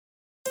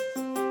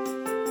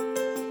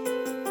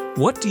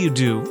What do you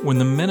do when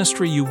the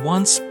ministry you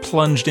once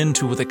plunged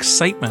into with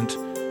excitement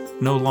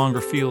no longer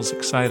feels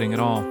exciting at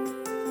all?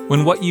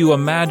 When what you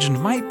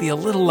imagined might be a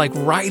little like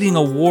riding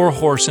a war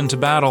horse into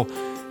battle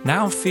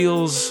now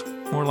feels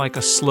more like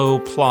a slow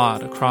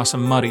plod across a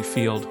muddy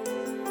field?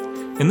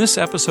 In this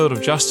episode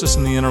of Justice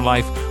in the Inner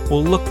Life,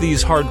 we'll look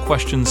these hard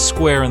questions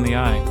square in the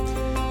eye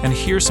and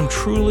hear some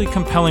truly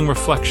compelling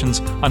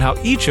reflections on how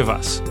each of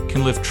us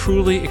can live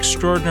truly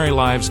extraordinary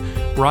lives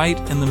right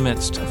in the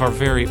midst of our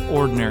very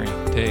ordinary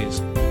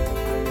days.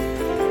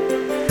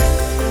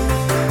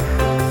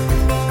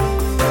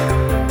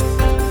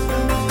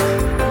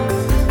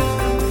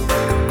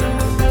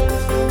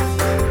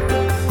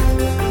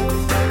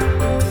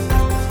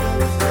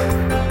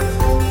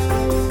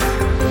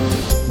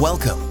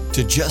 Welcome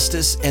to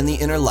Justice and the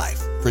Inner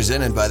Life,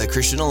 presented by the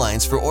Christian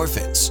Alliance for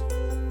Orphans.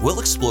 We'll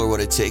explore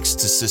what it takes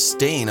to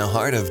sustain a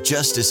heart of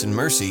justice and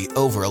mercy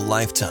over a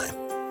lifetime.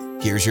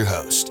 Here's your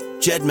host,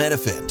 Jed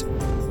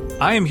Medefind.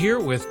 I am here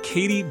with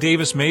Katie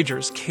Davis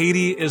Majors.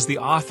 Katie is the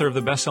author of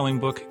the best-selling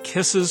book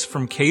Kisses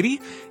from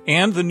Katie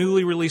and the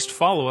newly released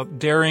follow-up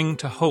Daring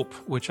to Hope,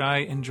 which I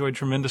enjoyed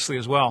tremendously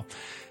as well.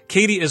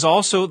 Katie is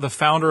also the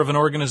founder of an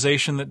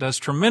organization that does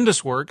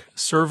tremendous work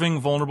serving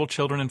vulnerable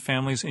children and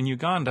families in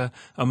Uganda,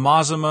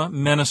 Amazima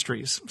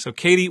Ministries. So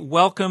Katie,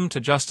 welcome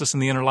to Justice in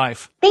the Inner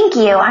Life. Thank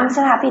you. I'm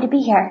so happy to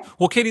be here.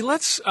 Well, Katie,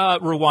 let's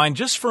rewind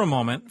just for a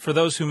moment. For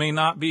those who may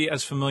not be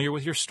as familiar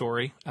with your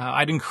story,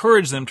 I'd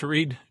encourage them to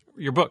read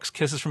your books,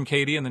 Kisses from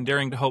Katie and then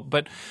Daring to Hope.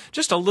 But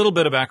just a little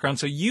bit of background.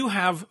 So you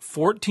have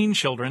 14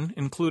 children,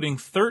 including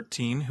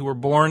 13 who were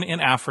born in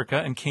Africa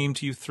and came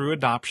to you through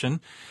adoption.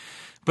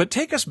 But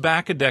take us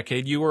back a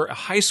decade. You were a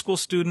high school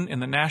student in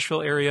the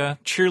Nashville area,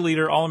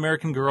 cheerleader,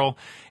 All-American girl,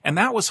 and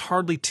that was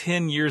hardly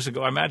 10 years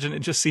ago. I imagine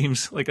it just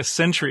seems like a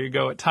century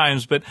ago at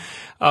times. But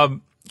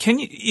can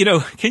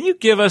you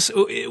give us,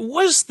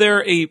 was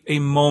there a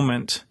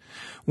moment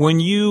when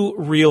you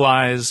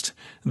realized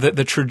that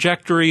the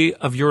trajectory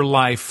of your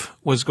life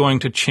was going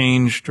to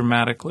change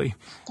dramatically?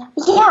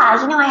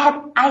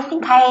 Yeah, I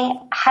think I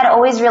had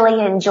always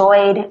really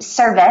enjoyed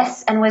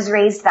service and was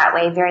raised that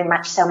way very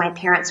much so. My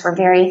parents were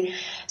very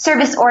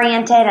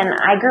service-oriented, and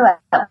I grew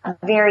up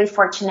very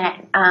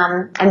fortunate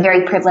and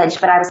very privileged,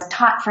 but I was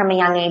taught from a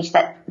young age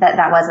that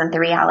wasn't the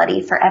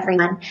reality for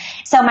everyone.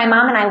 So my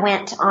mom and I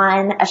went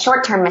on a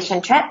short-term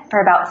mission trip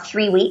for about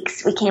 3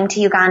 weeks. We came to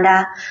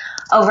Uganda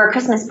over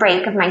Christmas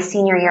break of my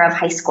senior year of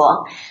high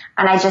school.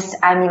 And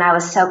I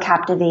was so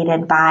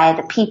captivated by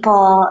the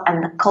people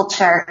and the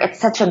culture. It's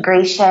such a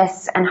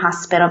gracious and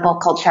hospitable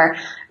culture.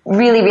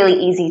 Really,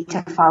 really easy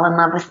to fall in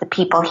love with the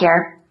people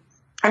here.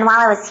 And while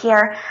I was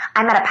here,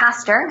 I met a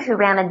pastor who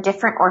ran a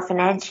different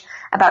orphanage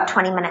about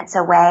 20 minutes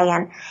away.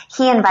 And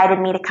he invited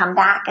me to come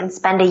back and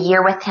spend a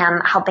year with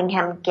him, helping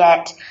him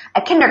get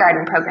a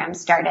kindergarten program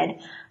started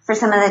for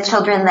some of the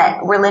children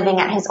that were living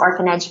at his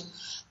orphanage.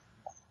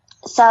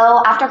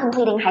 So after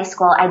completing high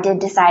school, I did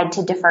decide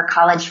to defer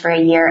college for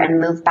a year and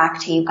move back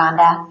to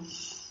Uganda.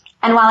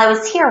 And while I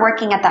was here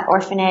working at that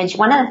orphanage,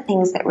 one of the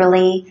things that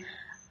really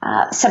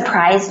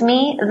surprised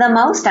me the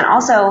most and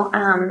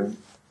also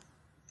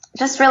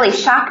just really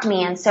shocked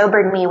me and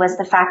sobered me was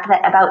the fact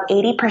that about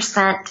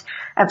 80%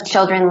 of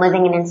children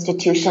living in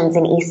institutions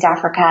in East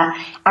Africa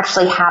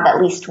actually have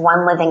at least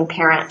one living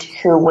parent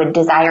who would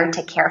desire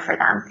to care for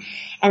them.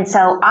 And so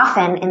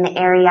often in the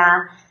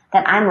area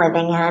that I'm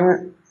living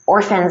in,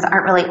 orphans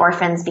aren't really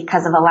orphans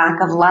because of a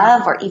lack of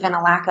love or even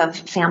a lack of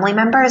family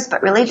members,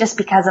 but really just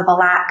because of a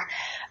lack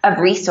of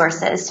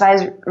resources. So I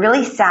was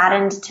really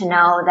saddened to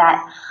know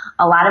that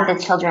a lot of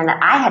the children that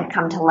I had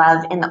come to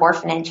love in the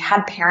orphanage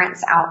had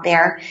parents out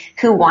there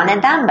who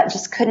wanted them but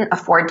just couldn't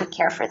afford to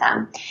care for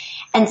them.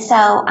 And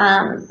so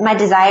my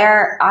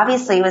desire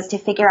obviously was to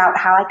figure out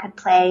how I could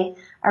play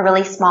a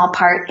really small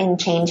part in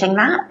changing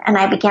that. And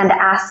I began to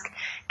ask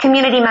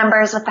community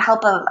members with the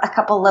help of a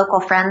couple local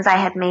friends I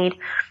had made.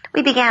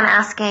 We began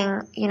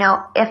asking,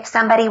 if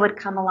somebody would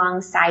come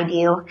alongside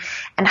you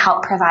and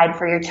help provide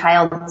for your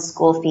child's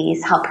school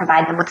fees, help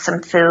provide them with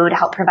some food,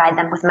 help provide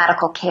them with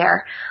medical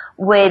care,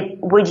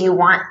 would you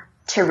want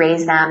to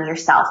raise them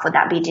yourself? Would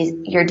that be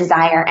your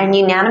desire? And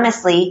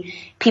unanimously,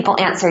 people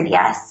answered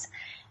yes.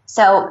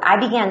 So I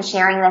began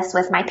sharing this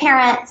with my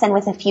parents and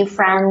with a few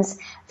friends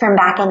from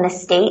back in the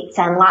States,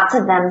 and lots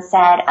of them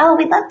said,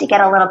 we'd love to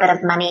get a little bit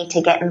of money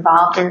to get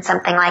involved in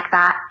something like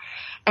that.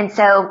 And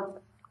so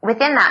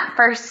within that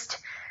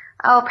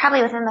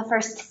probably within the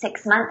first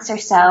 6 months or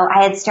so,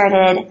 I had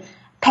started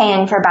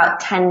paying for about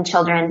 10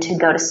 children to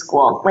go to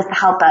school with the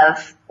help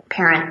of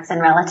parents and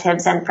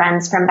relatives and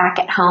friends from back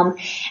at home.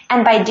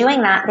 And by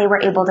doing that, they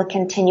were able to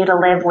continue to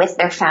live with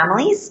their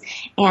families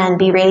and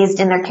be raised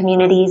in their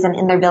communities and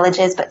in their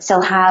villages, but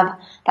still have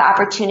the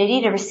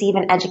opportunity to receive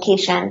an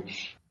education,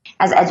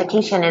 as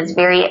education is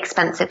very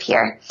expensive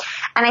here.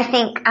 And I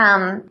think,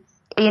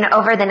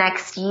 over the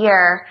next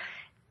year,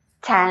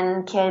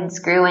 10 kids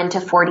grew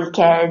into 40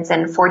 kids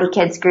and 40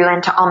 kids grew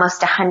into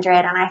almost 100.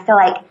 And I feel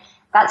like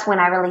that's when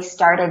I really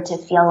started to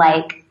feel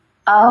like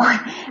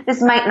oh,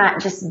 this might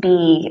not just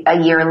be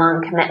a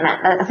year-long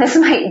commitment. This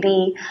might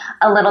be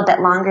a little bit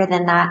longer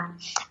than that.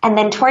 And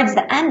then towards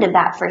the end of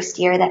that first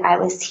year that I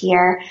was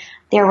here,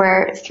 there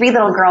were 3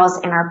 little girls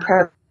in our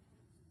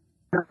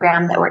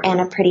program that were in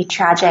a pretty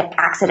tragic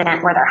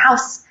accident where their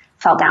house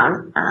fell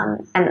down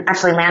and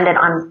actually landed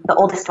on the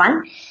oldest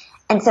one.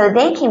 And so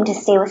they came to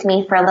stay with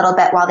me for a little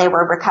bit while they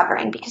were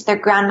recovering because their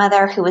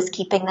grandmother who was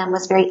keeping them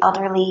was very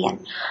elderly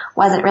and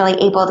wasn't really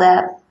able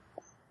to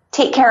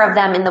take care of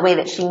them in the way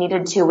that she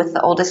needed to with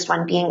the oldest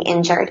one being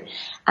injured.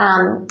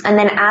 And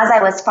then as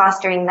I was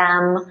fostering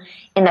them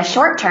in the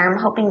short term,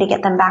 hoping to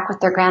get them back with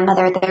their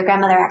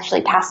grandmother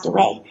actually passed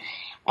away.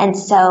 And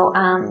so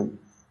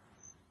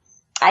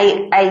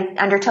I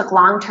undertook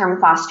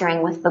long-term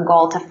fostering with the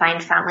goal to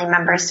find family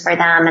members for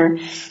them. And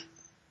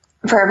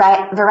for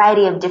a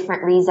variety of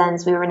different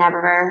reasons, we were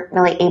never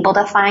really able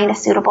to find a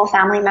suitable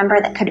family member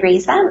that could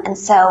raise them. And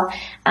so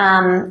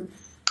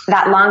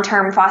that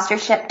long-term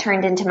fostership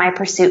turned into my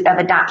pursuit of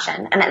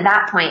adoption. And at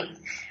that point,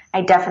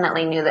 I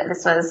definitely knew that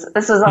this was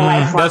a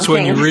lifelong thing. That's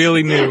when you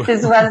really knew.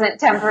 This wasn't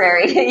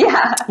temporary.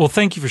 Yeah. Well,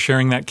 thank you for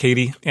sharing that,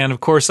 Katie. And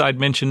of course, I'd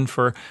mention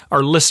for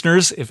our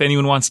listeners, if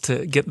anyone wants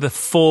to get the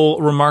full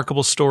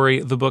remarkable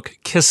story, the book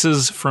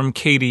Kisses from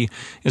Katie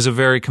is a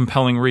very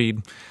compelling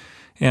read.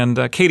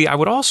 And Katie, I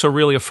would also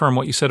really affirm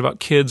what you said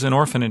about kids in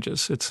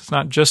orphanages. It's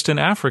not just in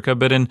Africa,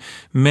 but in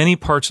many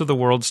parts of the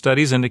world,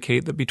 studies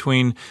indicate that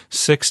between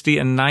 60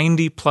 and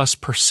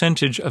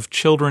 90+% of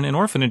children in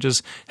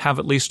orphanages have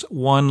at least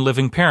one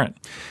living parent.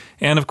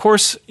 And of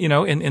course,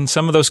 in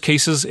some of those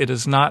cases, it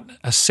is not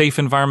a safe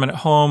environment at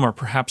home, or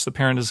perhaps the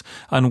parent is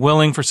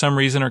unwilling for some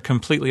reason or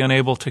completely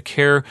unable to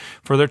care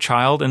for their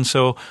child. And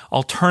so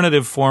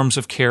alternative forms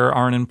of care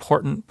are an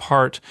important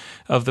part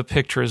of the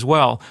picture as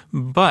well.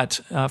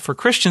 But for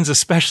Christians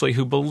especially,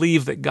 who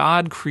believe that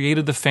God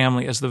created the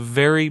family as the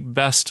very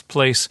best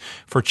place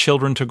for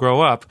children to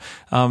grow up,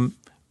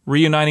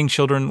 reuniting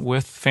children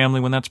with family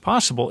when that's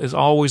possible is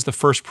always the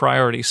first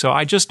priority. So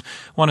I just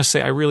want to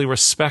say I really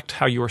respect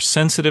how you are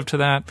sensitive to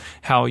that,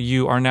 how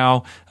you are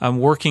now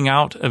working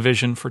out a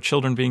vision for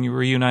children being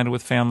reunited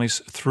with families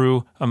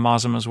through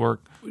Amazema's work.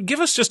 Give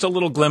us just a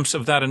little glimpse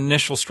of that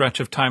initial stretch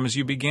of time as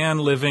you began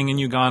living in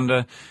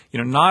Uganda,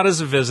 not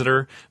as a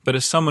visitor, but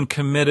as someone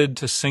committed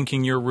to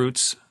sinking your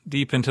roots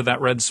deep into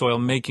that red soil,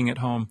 making it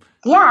home.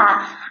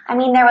 Yeah. I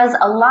mean, there was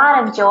a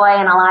lot of joy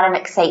and a lot of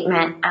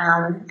excitement.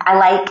 I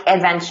like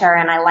adventure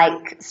and I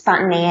like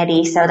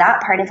spontaneity. So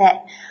that part of it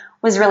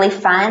was really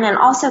fun, and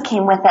also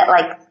came with it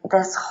like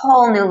this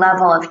whole new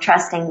level of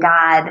trusting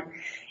God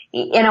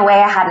in a way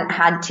I hadn't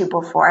had to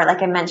before.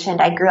 Like I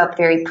mentioned, I grew up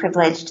very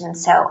privileged, and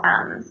so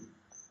I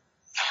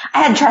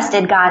had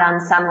trusted God on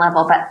some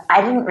level, but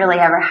I didn't really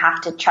ever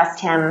have to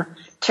trust Him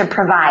to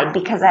provide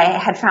because I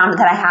had found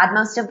that I had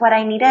most of what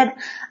I needed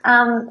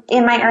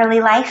in my early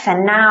life.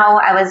 And now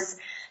I was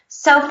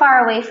so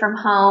far away from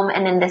home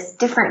and in this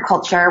different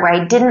culture where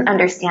I didn't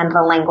understand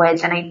the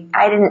language, and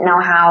I didn't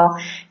know how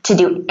to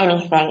do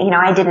anything.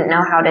 I didn't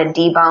know how to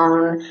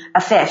debone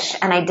a fish,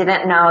 and I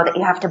didn't know that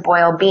you have to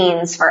boil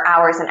beans for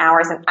hours and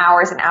hours and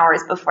hours and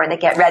hours before they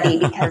get ready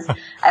because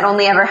I'd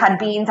only ever had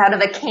beans out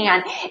of a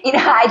can.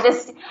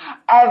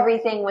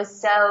 Everything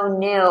was so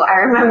new. I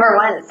remember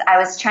once I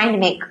was trying to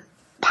make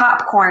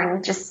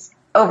popcorn just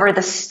over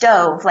the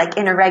stove, like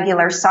in a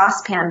regular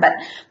saucepan, but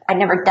I'd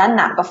never done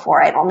that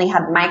before. I'd only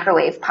had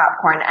microwave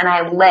popcorn, and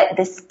I lit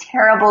this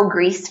terrible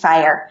grease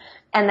fire.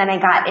 And then I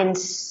got in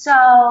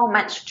so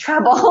much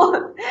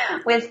trouble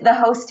with the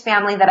host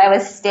family that I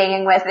was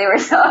staying with. They were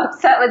so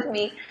upset with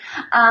me.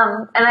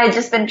 And I'd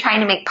just been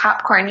trying to make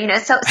popcorn,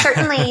 so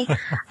certainly,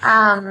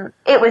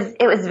 it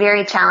was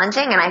very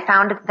challenging. And I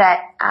found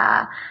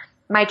that,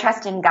 my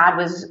trust in God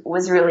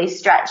was really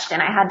stretched,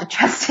 and I had to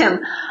trust Him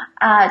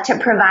to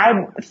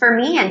provide for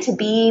me and to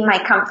be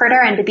my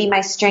comforter and to be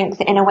my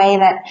strength in a way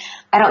that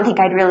I don't think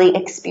I'd really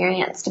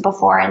experienced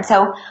before. And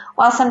so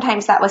while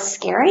sometimes that was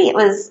scary, it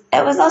was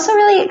also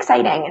really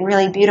exciting and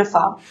really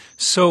beautiful.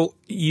 So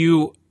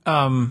you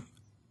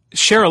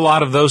share a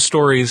lot of those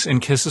stories in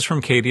Kisses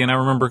from Katie, and I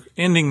remember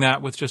ending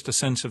that with just a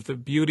sense of the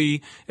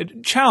beauty,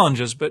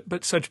 challenges,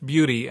 but such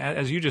beauty,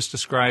 as you just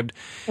described.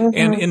 Mm-hmm.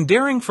 And in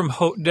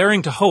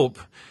Daring to Hope,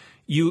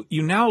 you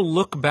now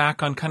look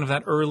back on kind of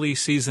that early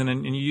season,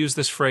 and you use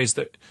this phrase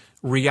that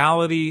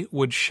reality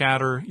would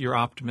shatter your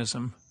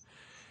optimism.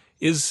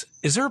 Is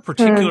there a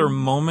particular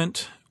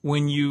moment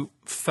when you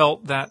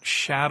felt that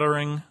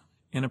shattering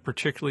in a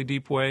particularly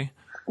deep way?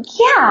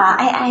 Yeah,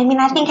 I mean,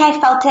 I think I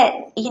felt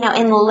it,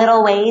 in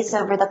little ways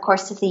over the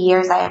course of the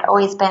years. I had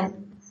always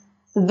been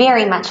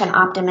very much an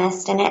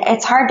optimist, and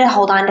it's hard to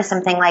hold on to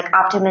something like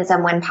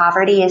optimism when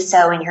poverty is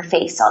so in your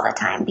face all the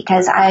time,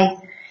 because I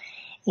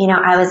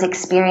was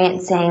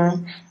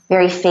experiencing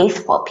very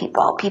faithful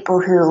people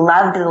who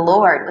loved the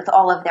Lord with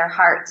all of their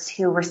hearts,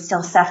 who were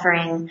still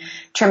suffering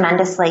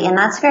tremendously, and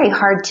that's very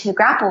hard to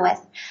grapple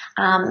with.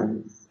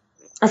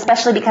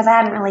 Especially because I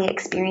hadn't really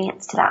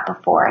experienced that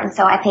before. And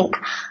so I think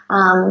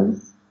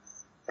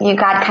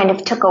God kind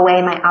of took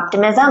away my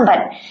optimism,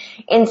 but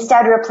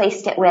instead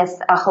replaced it with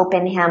a hope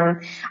in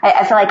him.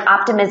 I feel like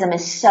optimism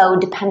is so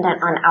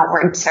dependent on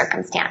outward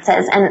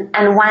circumstances.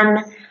 And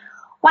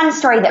one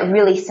story that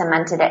really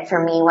cemented it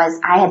for me was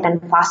I had been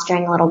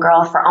fostering a little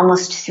girl for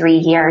almost 3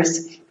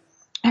 years.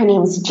 Her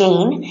name's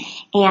Jane,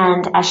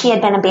 and she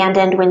had been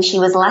abandoned when she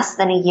was less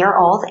than a year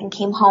old and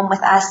came home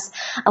with us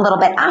a little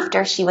bit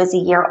after she was a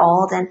year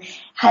old, and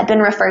had been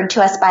referred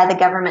to us by the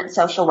government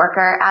social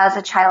worker as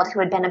a child who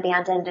had been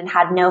abandoned and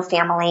had no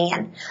family.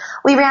 And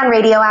we ran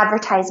radio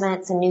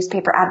advertisements and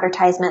newspaper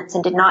advertisements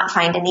and did not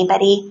find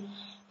anybody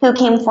who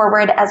came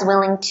forward as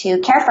willing to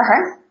care for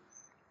her.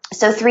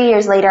 So 3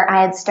 years later,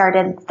 I had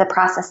started the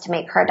process to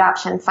make her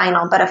adoption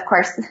final. But of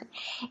course,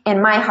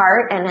 in my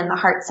heart and in the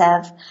hearts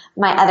of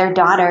my other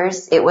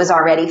daughters, it was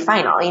already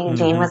final. You know,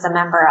 Jane was a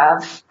member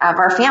of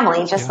our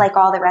family, just like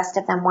all the rest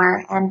of them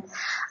were. And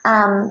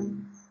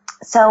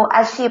so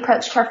as she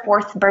approached her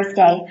 4th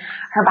birthday,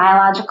 her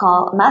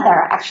biological mother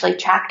actually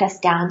tracked us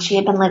down. She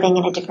had been living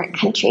in a different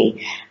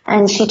country,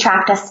 and she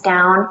tracked us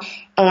down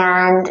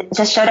and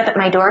just showed up at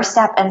my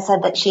doorstep and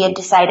said that she had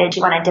decided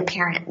she wanted to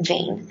parent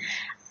Jane.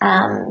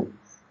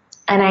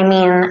 And I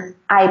mean,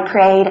 I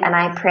prayed and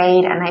I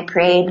prayed and I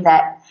prayed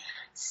that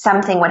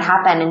something would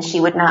happen and she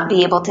would not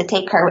be able to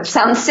take her, which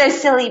sounds so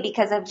silly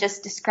because I've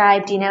just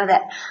described, you know,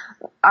 that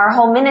our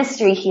whole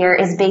ministry here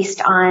is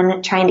based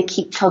on trying to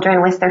keep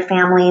children with their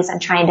families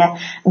and trying to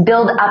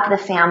build up the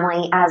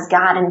family as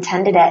God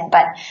intended it.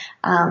 But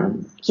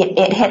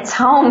it hits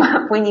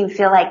home when you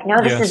feel like,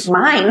 no, this is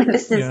mine.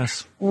 This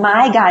is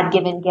my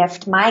God-given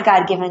gift, my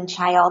God-given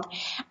child.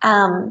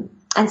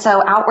 And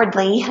so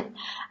outwardly,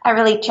 I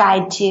really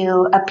tried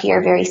to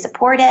appear very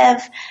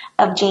supportive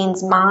of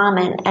Jane's mom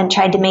and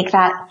tried to make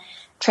that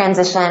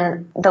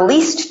transition the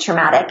least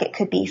traumatic it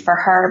could be for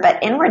her.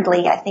 But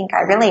inwardly, I think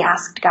I really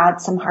asked God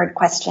some hard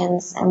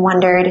questions and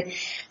wondered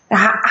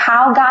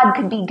how God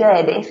could be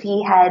good if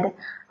he had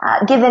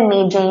given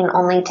me Jane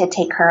only to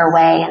take her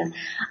away. And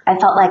I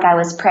felt like I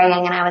was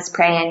praying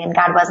and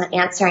God wasn't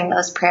answering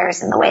those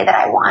prayers in the way that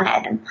I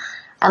wanted.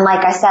 And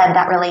like I said,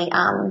 that really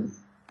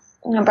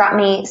brought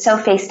me so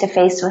face to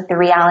face with the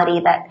reality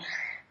that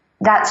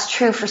that's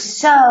true for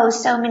so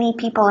many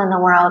people in the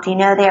world. You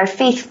know, they are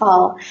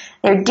faithful,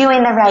 they're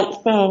doing the right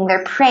thing,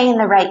 they're praying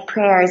the right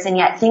prayers, and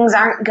yet things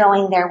aren't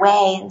going their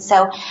way. And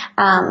so,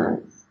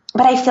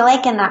 but I feel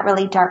like in that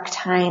really dark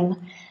time,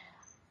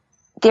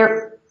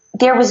 there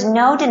was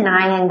no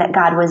denying that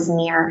God was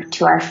near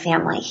to our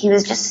family. He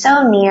was just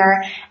so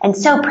near and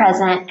so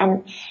present,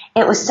 and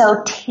it was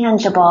so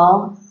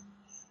tangible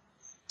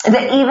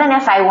that even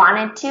if I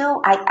wanted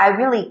to, I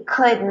really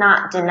could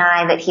not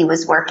deny that he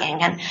was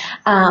working. And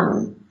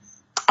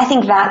I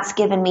think that's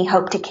given me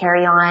hope to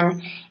carry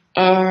on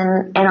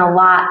in a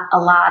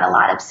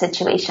lot of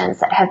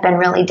situations that have been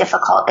really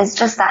difficult. It's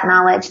just that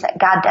knowledge that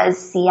God does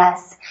see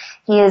us.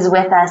 He is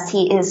with us.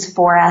 He is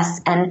for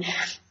us. And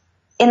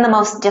in the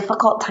most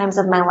difficult times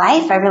of my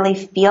life, I really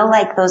feel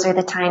like those are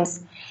the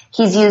times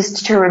he's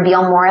used to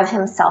reveal more of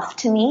himself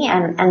to me.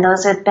 And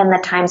those have been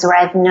the times where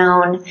I've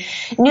known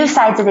new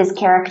sides of his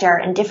character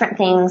and different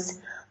things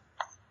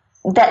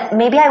that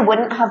maybe I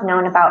wouldn't have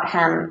known about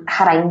him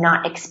had I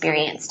not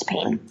experienced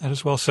pain. That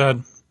is well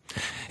said.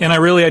 And I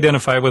really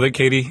identify with it,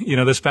 Katie. You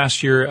know, this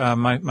past year,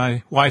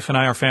 my wife and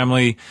I, our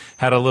family,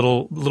 had a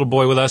little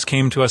boy with us,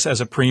 came to us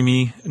as a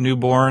preemie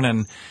newborn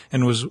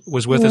and was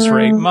with us for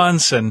 8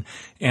 months. And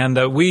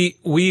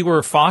we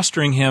were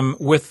fostering him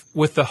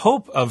with the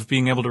hope of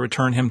being able to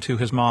return him to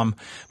his mom.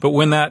 But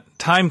when that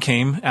time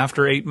came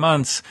after 8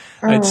 months,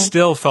 it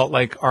still felt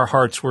like our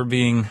hearts were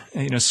being,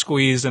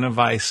 squeezed in a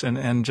vice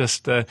and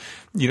just,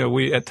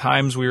 at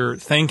times we were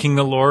thanking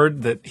the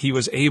Lord that he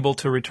was able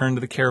to return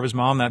to the care of his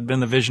mom. That had been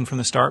the vision from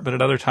the start. But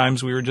at other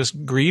times we were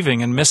just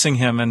grieving and missing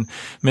him and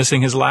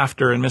missing his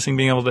laughter and missing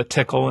being able to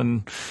tickle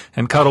and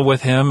cuddle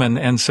with him.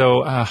 And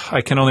so,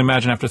 I can only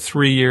imagine after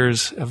 3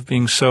 years of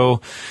being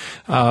so,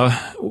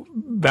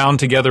 bound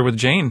together with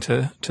Jane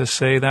to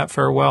say that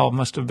farewell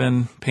must have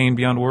been pain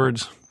beyond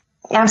words.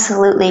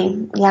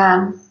 Absolutely.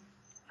 Yeah.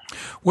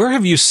 Where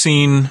have you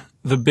seen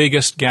the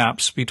biggest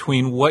gaps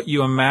between what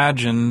you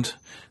imagined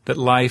that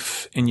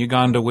life in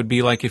Uganda would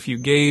be like if you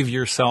gave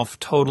yourself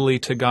totally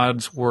to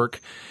God's work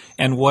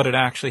and what it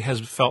actually has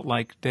felt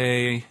like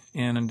day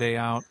in and day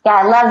out? Yeah,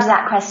 I loved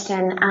that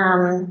question.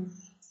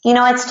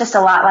 It's just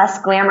a lot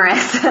less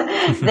glamorous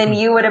than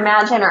you would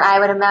imagine or I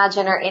would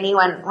imagine or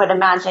anyone would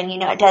imagine.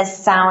 It does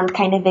sound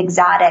kind of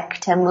exotic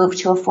to move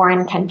to a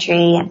foreign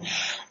country and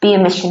be a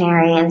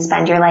missionary and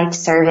spend your life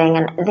serving.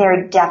 And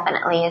there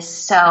definitely is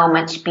so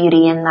much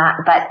beauty in that.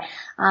 But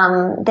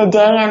the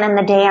day in and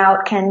the day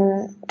out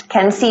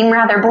can seem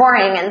rather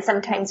boring and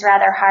sometimes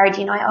rather hard.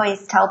 I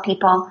always tell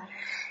people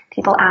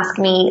ask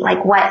me,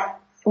 like, what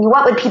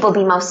would people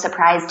be most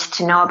surprised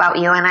to know about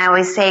you? And I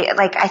always say,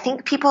 like, I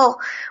think people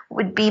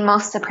would be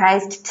most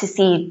surprised to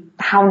see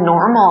how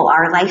normal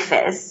our life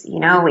is.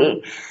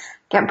 We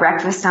get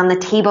breakfast on the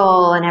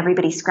table and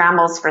everybody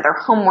scrambles for their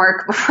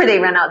homework before they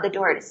run out the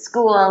door to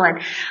school.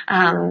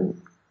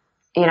 And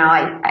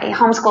I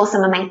homeschool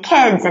some of my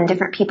kids, and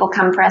different people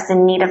come for us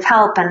in need of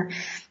help, and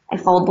I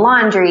fold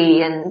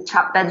laundry and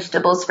chop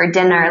vegetables for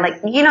dinner,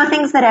 like,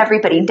 things that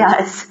everybody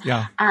does.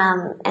 Yeah.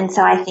 And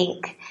so I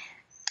think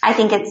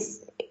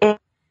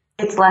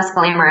it's less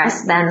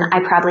glamorous than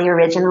I probably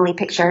originally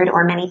pictured,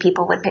 or many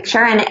people would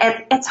picture. And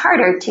it's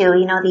harder too,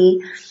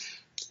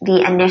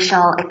 the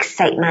initial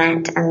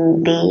excitement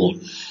and the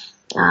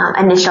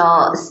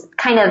initial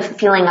kind of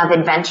feeling of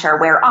adventure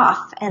wear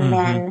off. And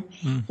then,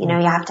 you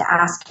have to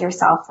ask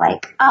yourself,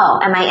 like, oh,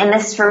 am I in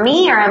this for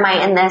me, or am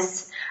I in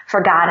this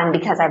for God and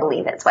because I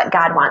believe it's what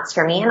God wants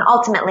for me? And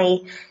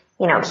ultimately,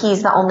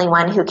 He's the only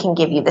one who can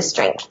give you the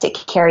strength to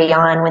carry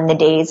on when the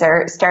days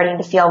are starting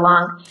to feel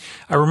long.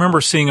 I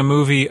remember seeing a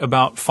movie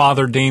about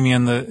Father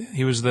Damien.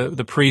 He was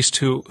the priest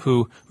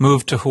who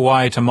moved to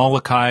Hawaii, to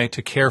Molokai,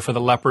 to care for the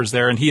lepers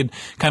there. And he had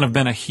kind of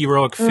been a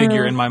heroic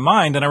figure in my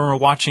mind. And I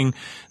remember watching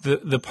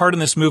the part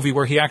in this movie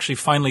where he actually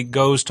finally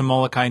goes to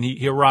Molokai, and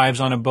he arrives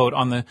on a boat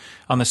on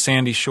the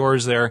sandy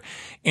shores there.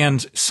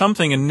 And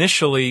something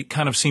initially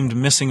kind of seemed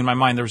missing in my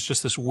mind. There was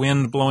just this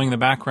wind blowing in the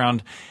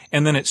background.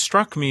 And then it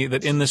struck me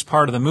that in this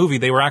part of the movie,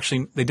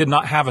 they did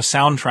not have a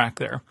soundtrack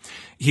there.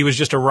 He was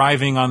just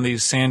arriving on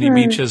these sandy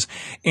beaches.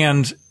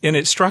 And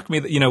it struck me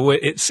that,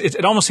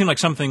 it almost seemed like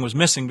something was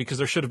missing, because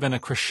there should have been a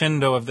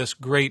crescendo of this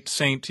great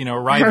saint,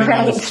 arriving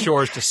on the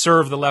shores to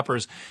serve the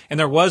lepers. And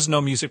there was no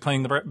music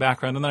playing in the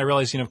background. And then I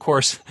realized, of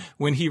course,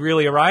 when he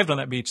really arrived on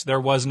that beach, there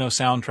was no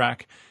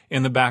soundtrack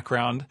in the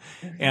background.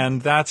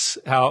 And that's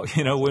how,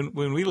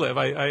 when we live,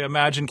 I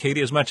imagine,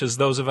 Katie, as much as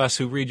those of us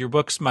who read your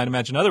books might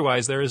imagine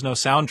otherwise, there is no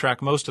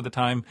soundtrack most of the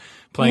time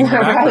playing in the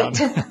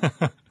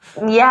background.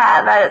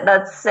 Yeah,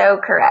 that's so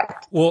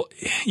correct. Well,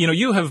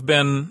 you have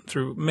been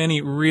through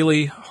many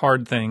really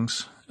hard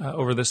things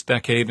over this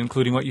decade,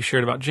 including what you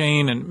shared about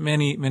Jane and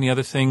many, many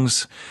other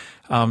things,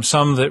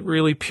 some that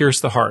really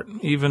pierce the heart,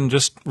 even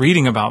just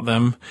reading about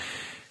them.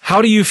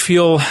 How do you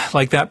feel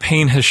like that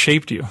pain has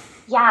shaped you?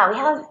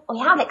 Yeah, we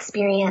have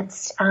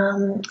experienced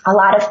a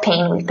lot of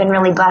pain. We've been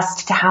really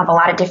blessed to have a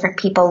lot of different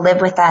people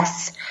live with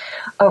us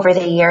over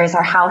the years.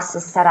 Our house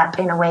is set up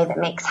in a way that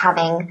makes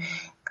having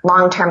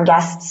long-term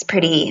guests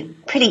pretty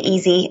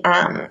easy.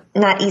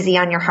 Not easy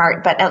on your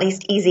heart, but at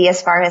least easy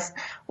as far as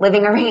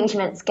living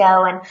arrangements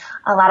go. And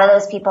a lot of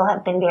those people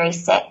have been very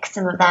sick.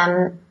 Some of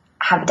them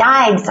have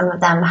died. Some of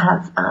them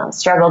have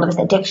struggled with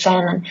addiction.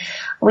 And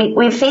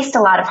we've faced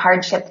a lot of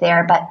hardship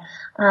there. But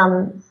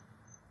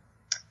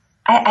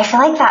I feel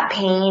like that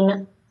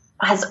pain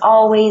has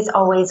always,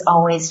 always,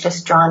 always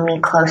just drawn me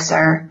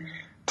closer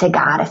to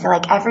God. I feel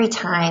like every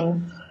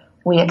time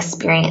we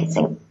experience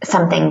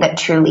something that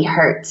truly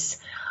hurts,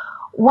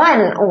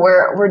 one,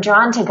 we're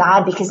drawn to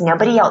God because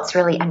nobody else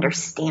really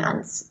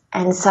understands.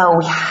 And so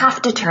we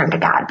have to turn to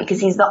God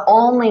because He's the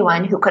only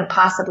one who could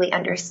possibly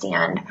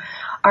understand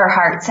our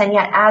hearts. And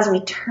yet as we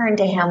turn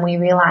to Him, we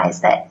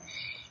realize that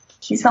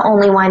He's the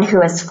only one who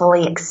has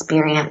fully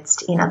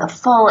experienced, the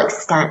full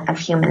extent of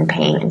human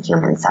pain and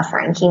human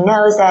suffering. He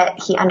knows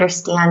it. He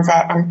understands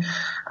it.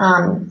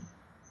 And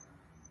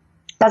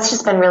that's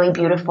just been really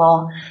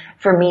beautiful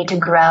for me to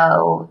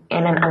grow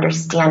in an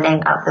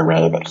understanding of the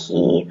way that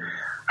He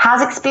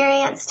has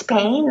experienced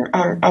pain,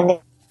 and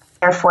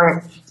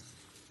therefore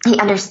He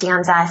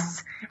understands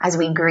us as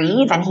we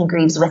grieve, and He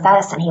grieves with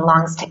us, and He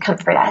longs to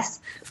comfort us.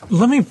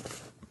 Let me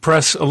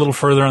press a little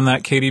further on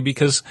that, Katie,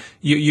 because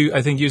you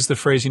I think used the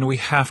phrase, we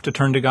have to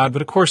turn to God.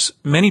 But of course,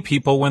 many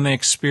people, when they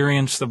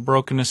experience the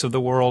brokenness of the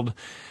world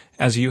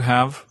as you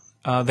have,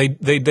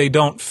 they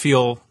don't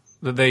feel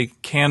that they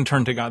can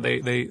turn to God.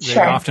 They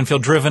Sure. often feel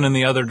driven in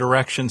the other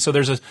direction. So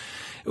there's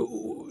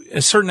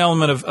a certain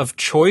element of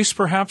choice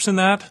perhaps in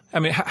that. I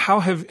mean, how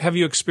have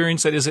you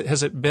experienced that?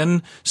 Has it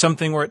been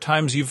something where at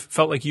times you've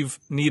felt like you've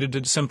needed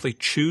to simply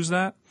choose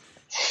that?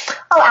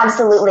 Oh,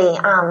 absolutely.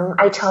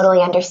 I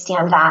totally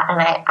understand that. And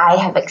I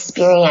have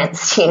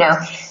experienced,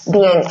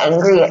 being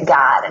angry at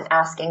God and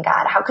asking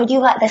God, how could you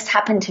let this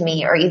happen to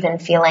me? Or even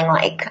feeling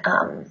like,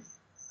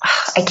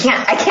 I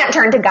can't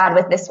turn to God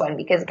with this one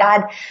because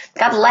God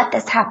let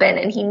this happen.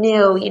 And He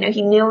knew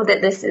that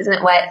this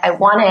isn't what I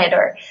wanted.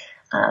 Or,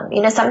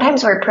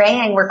 sometimes we're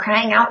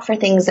crying out for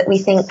things that we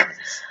think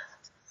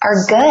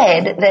are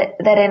good,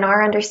 that in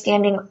our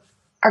understanding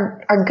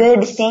are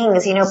good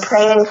things,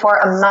 praying for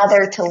a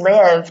mother to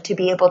live, to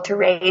be able to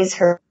raise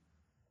her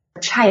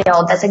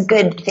child. That's a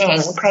good thing.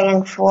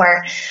 Praying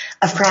for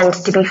a friend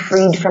to be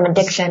freed from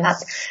addiction.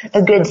 That's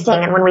a good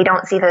thing. And when we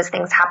don't see those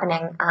things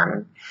happening,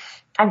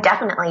 I've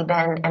definitely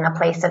been in a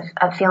place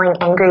of feeling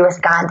angry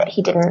with God that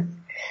He didn't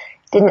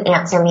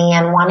answer me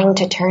and wanting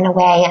to turn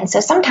away. And so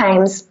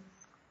sometimes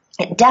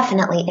it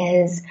definitely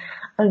is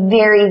a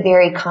very,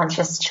 very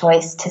conscious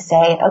choice to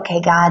say,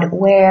 okay, God,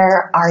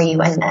 where are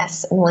you in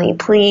this? And will you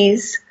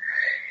please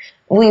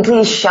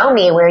show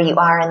me where you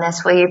are in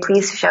this? Will you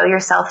please show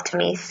yourself to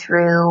me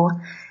through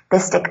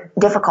this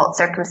difficult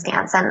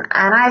circumstance? And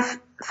I've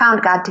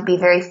found God to be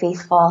very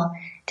faithful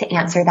to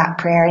answer that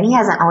prayer. And He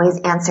hasn't always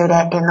answered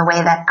it in the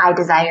way that I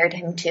desired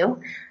Him to.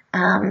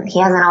 He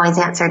hasn't always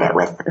answered it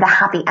with the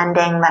happy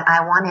ending that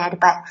I wanted,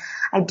 but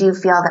I do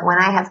feel that when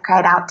I have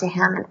cried out to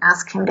him and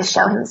asked him to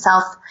show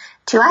himself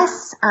to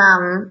us,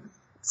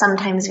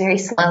 sometimes very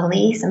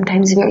slowly,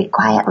 sometimes very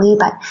quietly,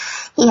 but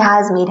he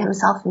has made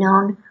himself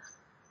known.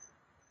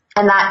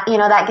 And that,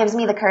 that gives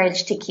me the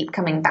courage to keep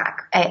coming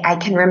back. I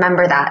can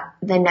remember that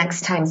the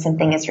next time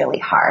something is really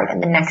hard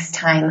and the next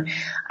time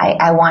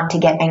I want to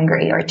get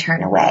angry or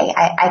turn away,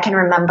 I can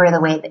remember the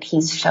way that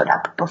he's showed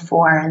up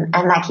before, and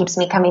that keeps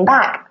me coming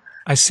back.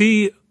 I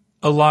see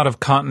a lot of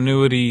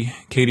continuity,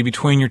 Katie,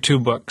 between your two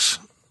books,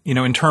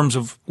 in terms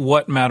of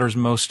what matters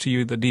most to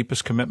you, the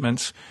deepest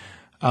commitments.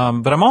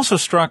 But I'm also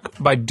struck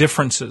by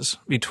differences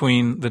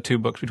between the two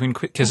books, between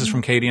Kisses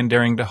from Katie and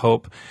Daring to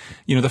Hope.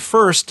 The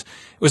first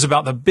was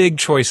about the big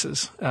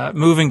choices,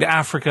 moving to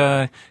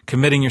Africa,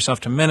 committing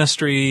yourself to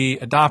ministry,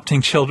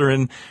 adopting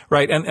children,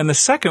 right? And the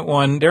second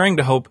one, Daring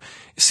to Hope,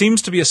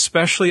 seems to be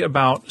especially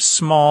about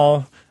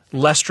small,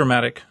 less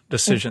dramatic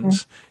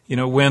decisions.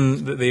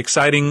 When the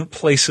exciting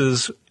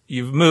places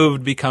you've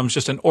moved becomes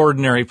just an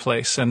ordinary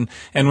place, and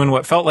when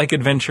what felt like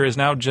adventure is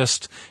now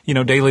just,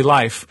 daily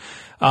life.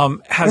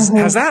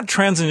 Has that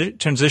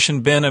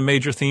transition been a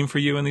major theme for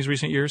you in these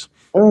recent years?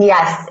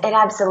 Yes, it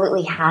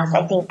absolutely has.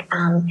 I think,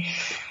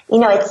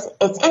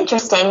 it's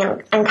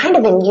interesting and kind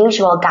of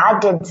unusual. God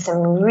did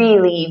some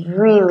really,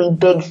 really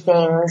big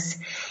things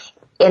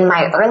in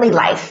my early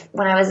life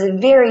when I was a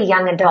very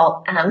young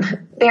adult,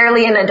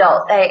 barely an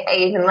adult. I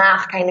even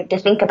laugh kind of to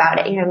think about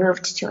it. I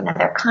moved to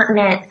another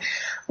continent.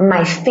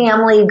 My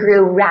family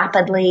grew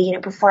rapidly.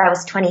 Before I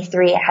was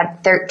 23, I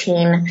had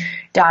 13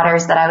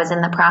 daughters that I was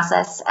in the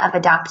process of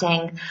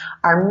adopting.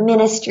 Our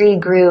ministry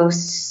grew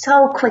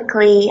so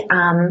quickly.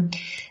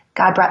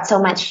 God brought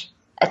so much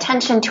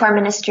attention to our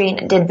ministry, and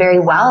it did very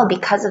well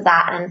because of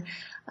that. And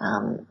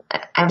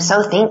I'm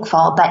so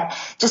thankful, but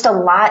just a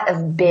lot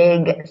of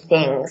big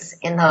things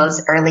in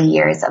those early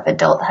years of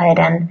adulthood.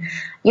 And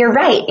you're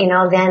right,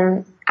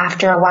 then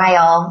after a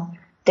while,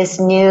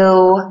 this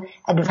new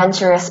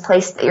adventurous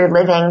place that you're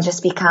living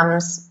just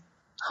becomes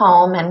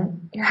home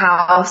and your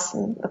house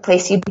and the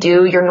place you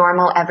do your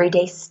normal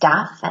everyday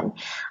stuff. And,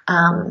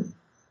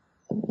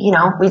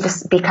 we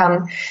just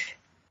become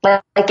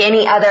like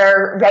any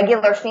other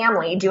regular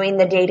family doing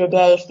the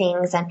day-to-day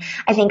things. And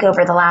I think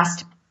over the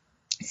last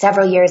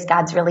several years,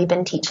 God's really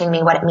been teaching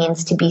me what it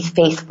means to be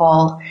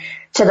faithful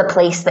to the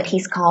place that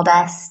he's called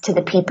us, to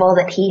the people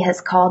that he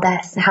has called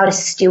us, how to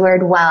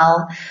steward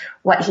well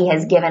what he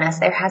has given us.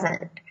 There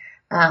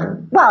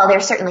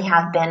certainly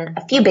have been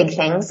a few big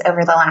things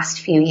over the last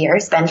few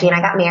years. Benji and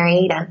I got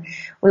married and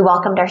we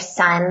welcomed our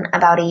son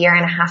about a year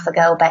and a half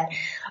ago. But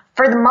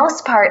for the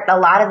most part, a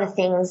lot of the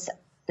things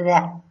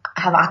that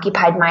have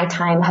occupied my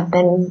time have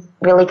been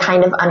really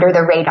kind of under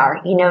the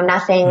radar.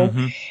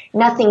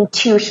 Nothing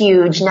too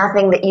huge,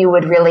 nothing that you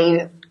would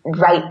really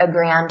write a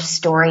grand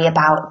story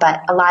about,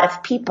 but a lot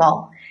of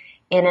people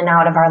in and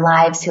out of our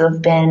lives who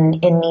have been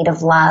in need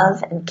of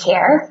love and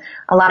care.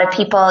 A lot of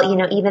people,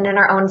 even in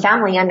our own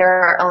family, under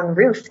our own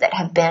roof, that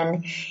have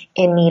been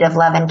in need of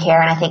love and care.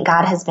 And I think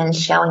God has been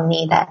showing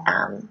me that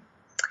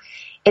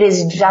it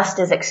is just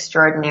as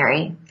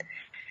extraordinary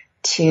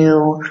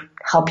to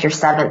help your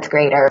 7th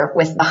grader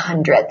with the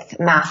 100th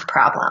math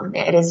problem.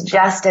 It is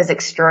just as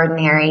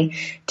extraordinary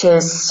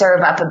to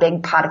serve up a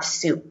big pot of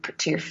soup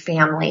to your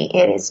family.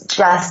 It is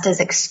just as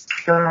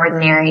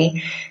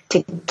extraordinary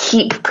to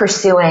keep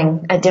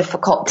pursuing a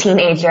difficult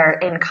teenager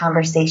in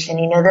conversation.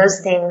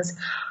 Those things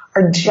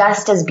are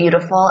just as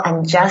beautiful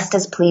and just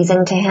as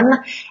pleasing to him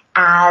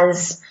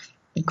as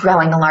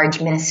growing a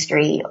large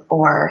ministry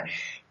or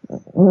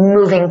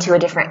moving to a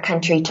different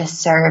country to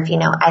serve.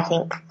 I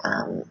think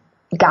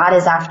God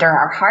is after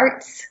our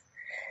hearts,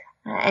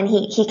 and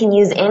he can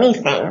use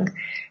anything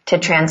to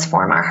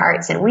transform our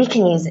hearts, and we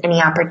can use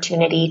any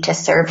opportunity to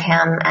serve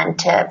him and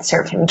to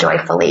serve him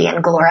joyfully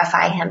and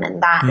glorify him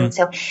in that. And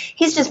so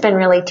he's just been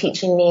really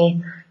teaching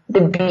me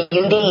the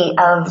beauty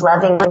of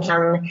loving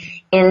him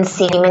in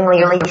seemingly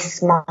really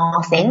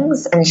small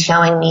things, and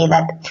showing me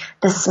that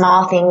the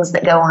small things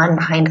that go on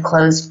behind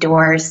closed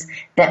doors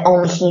that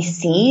only he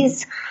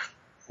sees,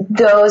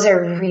 those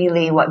are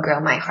really what grow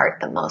my heart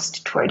the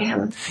most toward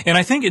him. And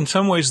I think in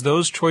some ways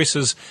those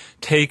choices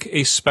take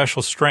a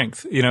special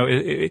strength.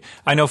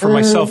 I know for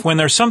myself, when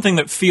there's something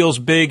that feels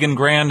big and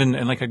grand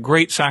and like a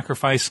great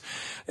sacrifice,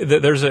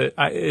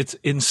 it's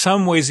in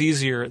some ways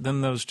easier than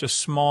those just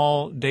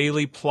small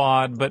daily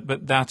plod,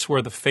 but that's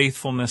where the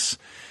faithfulness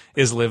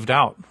is lived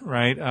out,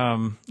 right?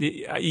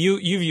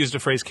 You've used a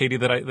phrase, Katie,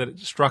 that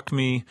struck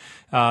me,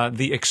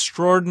 the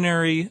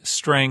extraordinary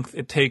strength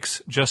it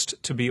takes just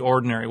to be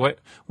ordinary.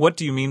 What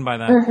do you mean by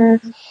that?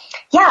 Mm-hmm.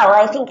 Yeah,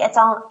 well, I think it's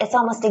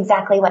almost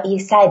exactly what you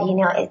said.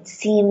 It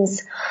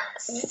seems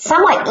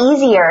somewhat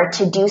easier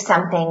to do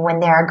something when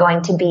there are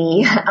going to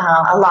be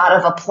a lot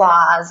of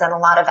applause and a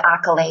lot of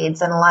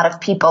accolades and a lot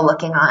of people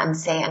looking on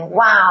saying,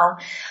 wow,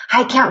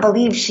 I can't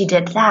believe she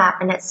did that,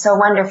 and it's so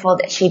wonderful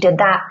that she did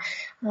that.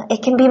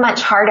 It can be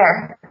much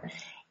harder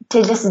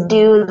to just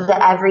do the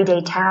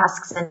everyday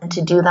tasks and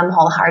to do them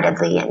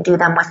wholeheartedly and do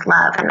them with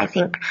love. And I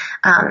think,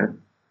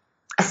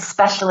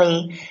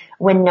 especially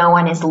when no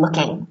one is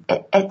looking,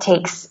 it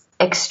takes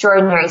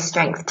extraordinary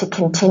strength to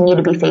continue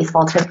to be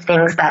faithful to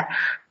things that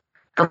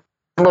the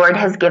Lord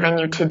has given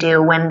you to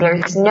do when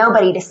there's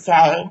nobody to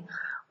say,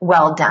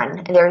 well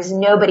done. There's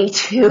nobody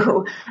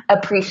to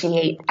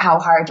appreciate how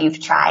hard you've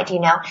tried,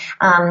 And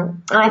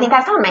I think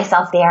I found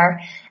myself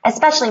there,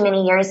 especially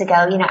many years ago,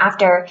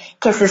 after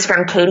Kisses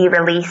from Katie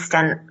released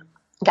and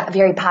got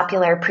very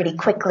popular pretty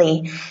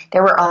quickly.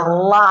 There were a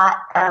lot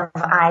of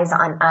eyes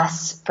on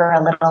us for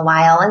a little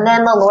while. And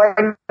then the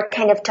Lord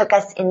kind of took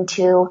us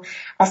into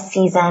a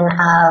season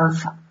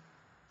of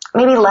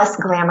maybe less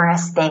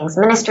glamorous things.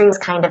 Ministry was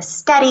kind of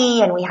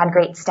steady and we had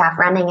great staff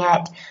running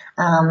it.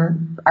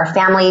 Our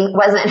family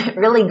wasn't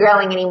really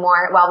growing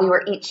anymore. While we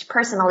were each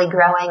personally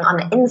growing on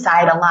the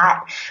inside a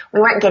lot, we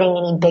weren't getting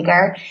any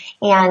bigger.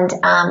 And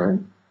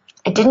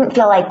it didn't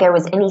feel like there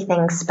was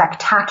anything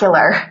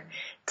spectacular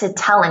to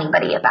tell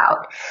anybody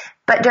about.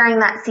 But during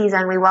that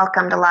season, we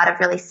welcomed a lot of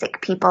really sick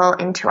people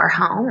into our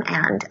home.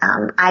 And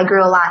I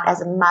grew a lot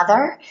as a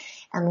mother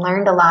and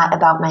learned a lot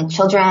about my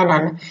children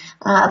and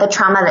the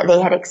trauma that they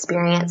had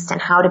experienced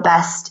and how to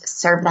best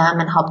serve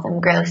them and help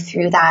them grow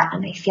through that.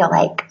 And I feel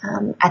like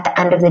at the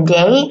end of the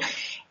day,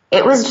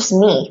 it was just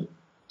me.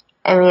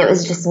 I mean, it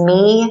was just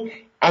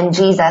me and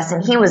Jesus,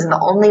 and he was the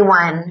only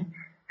one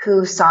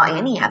who saw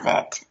any of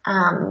it.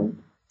 And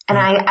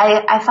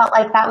I felt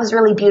like that was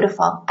really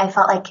beautiful. I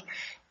felt like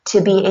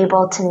to be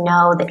able to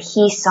know that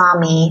he saw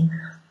me,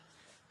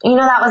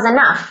 that was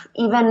enough,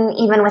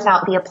 even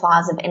without the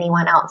applause of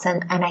anyone else.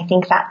 And I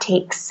think that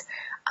takes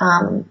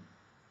a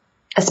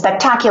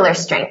spectacular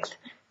strength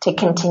to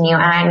continue.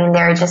 And I mean,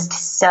 there are just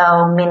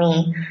so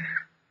many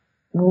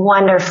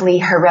wonderfully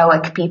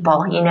heroic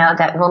people,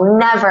 that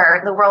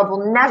the world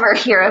will never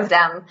hear of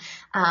them.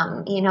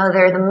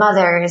 They're the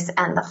mothers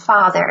and the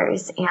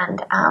fathers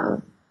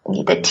and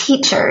the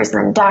teachers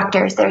and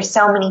doctors. There's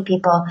so many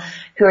people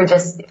who are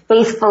just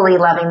faithfully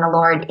loving the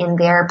Lord in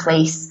their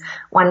place,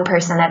 one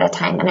person at a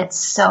time. And it's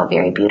so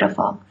very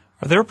beautiful.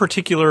 Are there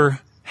particular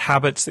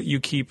habits that you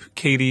keep,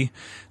 Katie,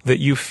 that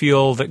you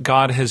feel that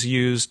God has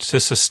used to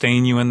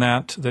sustain you in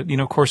that,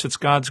 of course, it's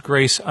God's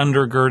grace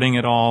undergirding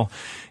it all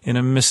in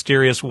a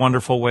mysterious,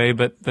 wonderful way,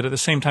 but at the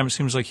same time, it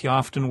seems like he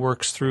often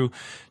works through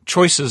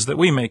choices that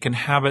we make and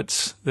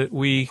habits that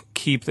we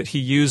keep that he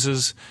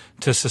uses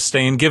to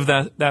sustain, give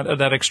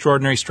that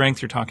extraordinary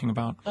strength you're talking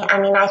about?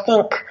 I mean, I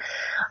think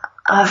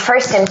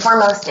first and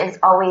foremost is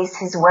always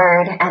his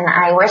word. And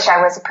I wish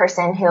I was a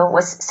person who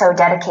was so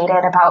dedicated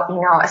about,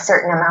 a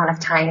certain amount of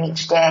time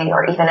each day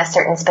or even a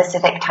certain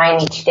specific time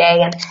each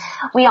day. And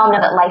we all know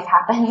that life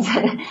happens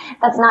and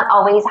that's not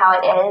always how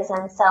it is.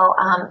 And so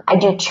I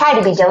do try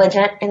to be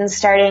diligent in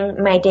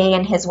starting my day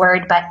in his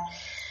word. But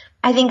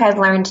I think I've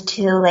learned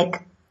to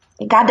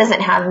God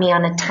doesn't have me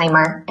on a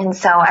timer. And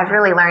so I've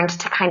really learned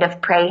to kind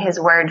of pray his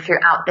word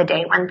throughout the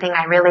day. One thing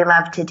I really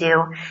love to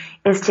do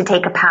is to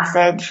take a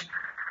passage,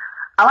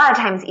 a lot of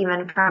times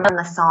even from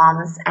the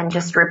Psalms, and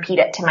just repeat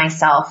it to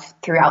myself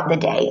throughout the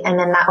day. And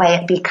then that way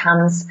it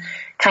becomes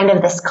kind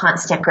of this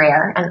constant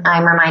prayer. And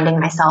I'm reminding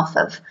myself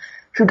of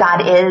who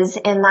God is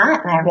in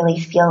that. And I really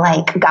feel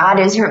like God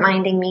is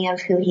reminding me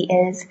of who he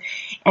is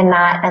in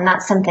that. And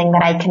that's something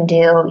that I can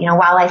do,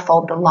 while I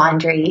fold the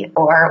laundry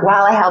or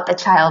while I help a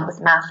child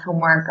with math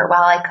homework or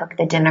while I cook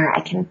the dinner.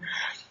 I can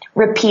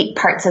repeat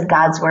parts of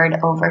God's word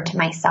over to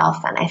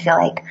myself. And I feel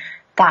like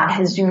that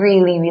has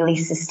really, really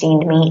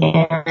sustained me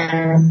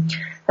in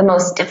the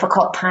most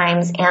difficult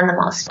times and the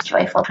most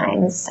joyful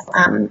times.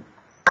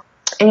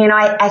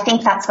 I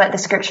think that's what the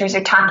scriptures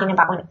are talking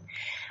about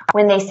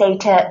when they say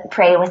to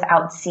pray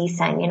without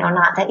ceasing,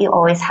 not that you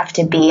always have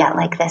to be at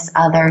this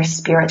other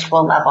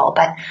spiritual level,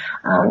 but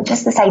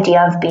just this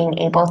idea of being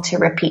able to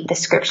repeat the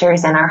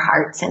scriptures in our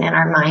hearts and in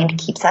our mind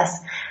keeps us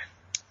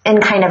in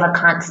kind of a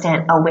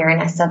constant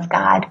awareness of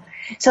God.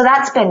 So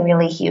that's been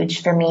really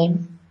huge for me.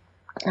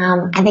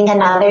 I think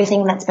another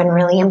thing that's been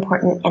really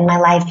important in my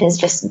life is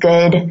just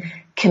good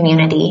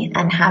community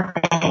and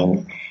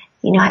having,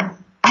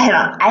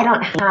 I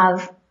don't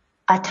have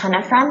a ton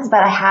of friends,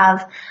 but I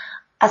have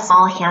a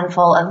small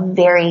handful of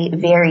very,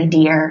 very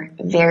dear,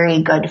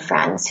 very good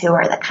friends who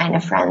are the kind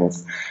of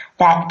friends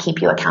that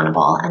keep you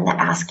accountable and that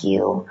ask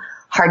you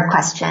hard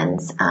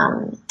questions,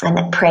 and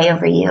that pray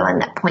over you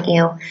and that point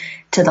you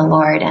to the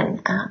Lord.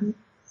 And,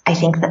 I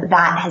think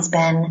that has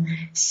been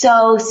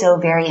so, so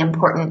very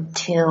important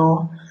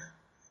to,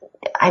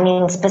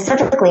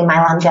 specifically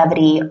my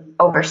longevity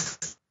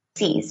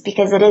overseas,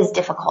 because it is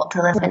difficult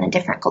to live in a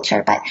different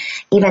culture. But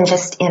even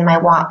just in my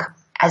walk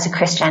as a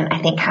Christian,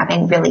 I think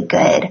having really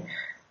good,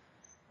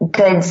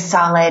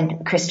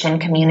 solid Christian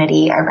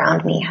community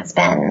around me has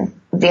been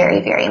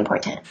very, very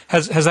important.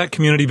 Has that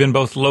community been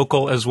both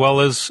local as well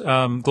as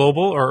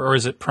global, or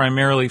is it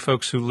primarily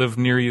folks who live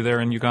near you there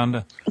in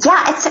Uganda?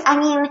 Yeah,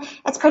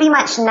 it's pretty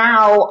much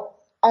now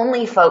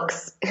only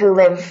folks who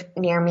live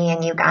near me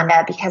in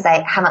Uganda, because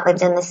I haven't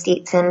lived in the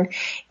States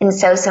in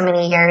so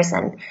many years.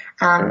 And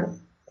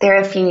there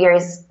are a few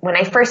years when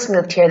I first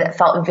moved here that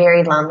felt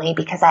very lonely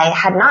because I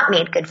had not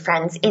made good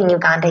friends in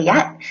Uganda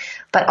yet,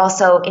 but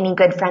also any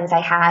good friends I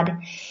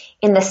had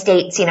in the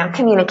States,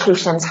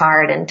 communication's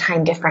hard and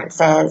time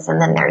differences.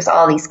 And then there's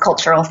all these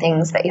cultural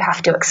things that you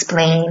have to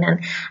explain.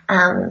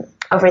 And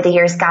over the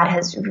years, God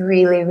has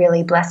really,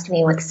 really blessed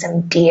me with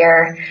some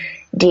dear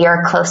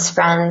close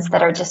friends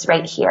that are just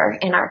right here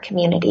in our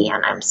community.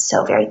 And I'm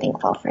so very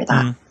thankful for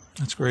that.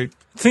 That's great.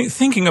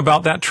 Thinking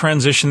about that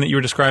transition that you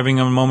were describing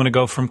a moment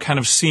ago from kind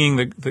of seeing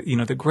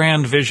the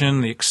grand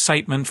vision, the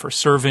excitement for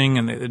serving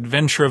and the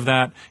adventure of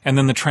that, and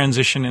then the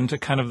transition into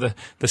kind of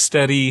the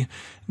steady,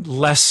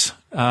 less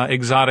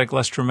exotic,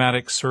 less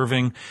dramatic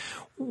serving.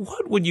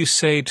 What would you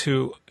say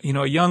to,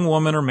 a young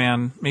woman or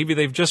man, maybe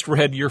they've just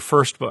read your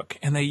first book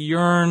and they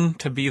yearn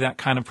to be that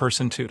kind of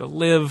person too, to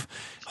live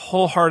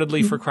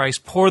wholeheartedly for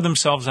Christ, pour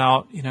themselves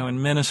out,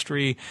 in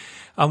ministry.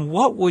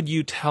 What would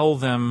you tell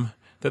them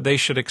that they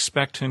should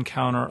expect to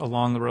encounter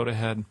along the road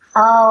ahead?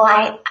 Oh,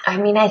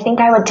 I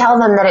think I would tell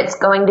them that it's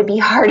going to be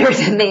harder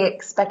than they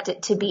expect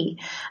it to be,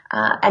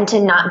 and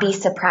to not be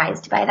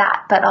surprised by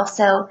that. But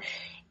also,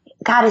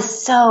 God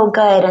is so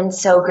good and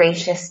so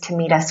gracious to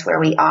meet us where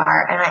we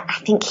are. And I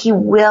think He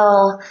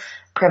will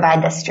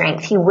provide the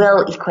strength. He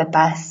will equip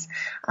us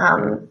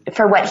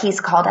for what He's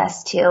called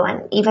us to.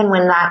 And even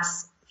when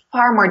that's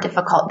far more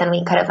difficult than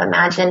we could have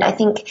imagined, I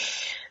think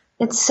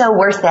it's so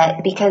worth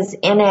it because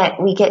in it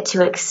we get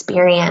to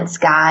experience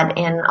God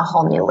in a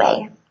whole new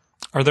way.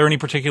 Are there any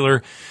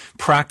particular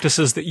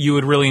practices that you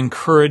would really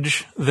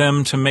encourage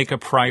them to make a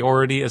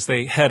priority as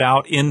they head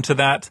out into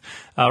that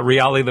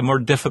reality, the more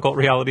difficult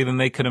reality than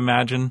they could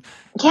imagine?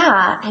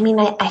 Yeah,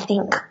 I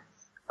think,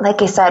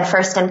 like I said,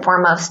 first and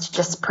foremost,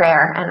 just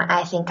prayer. And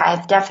I think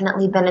I've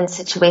definitely been in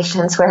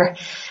situations where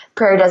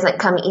prayer doesn't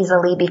come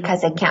easily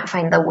because I can't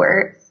find the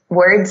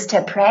words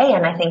to pray.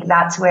 And I think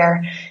that's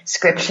where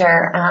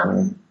Scripture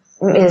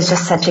is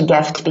just such a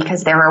gift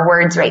because there are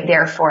words right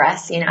there for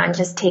us, and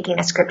just taking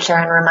a Scripture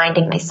and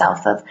reminding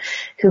myself of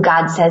who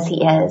God says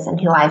He is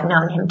and who I've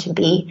known Him to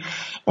be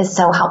is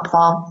so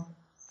helpful.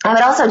 I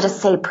would also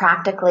just say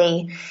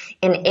practically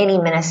in any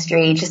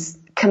ministry, just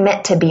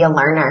commit to be a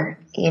learner.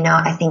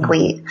 I think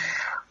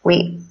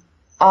we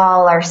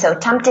all are so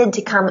tempted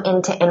to come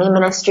into any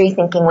ministry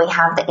thinking we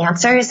have the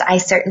answers. I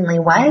certainly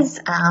was.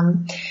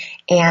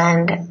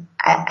 And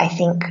I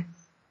think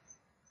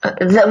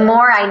the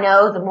more I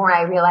know, the more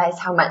I realize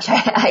how much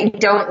I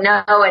don't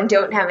know and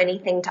don't have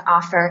anything to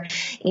offer,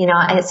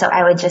 and so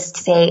I would just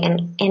say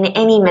in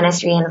any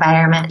ministry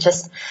environment,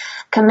 just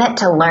commit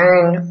to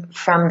learn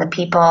from the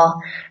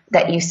people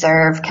that you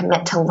serve,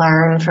 commit to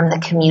learn from the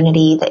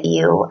community that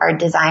you are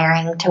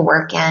desiring to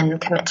work in,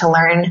 commit to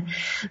learn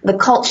the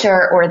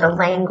culture or the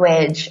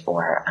language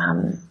or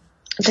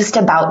just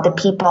about the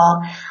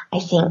people. I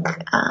think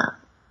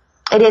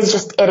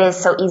it is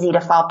so easy to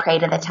fall prey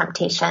to the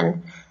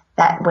temptation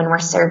that when we're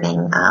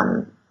serving,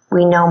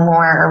 we know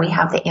more or we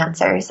have the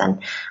answers.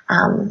 And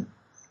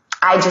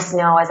I just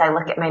know as I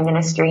look at my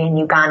ministry in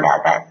Uganda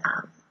that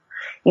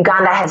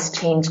Uganda has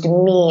changed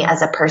me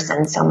as a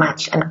person so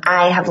much. And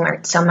I have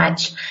learned so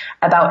much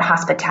about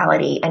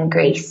hospitality and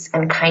grace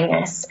and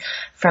kindness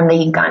from the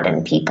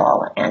Ugandan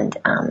people. And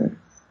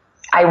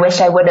I wish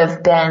I would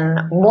have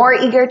been more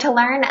eager to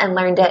learn and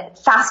learned it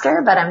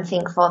faster, but I'm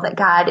thankful that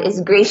God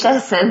is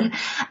gracious and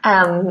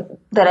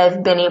that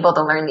I've been able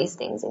to learn these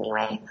things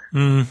anyway.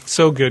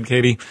 So good,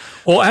 Katie.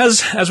 Well,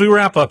 as we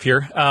wrap up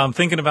here,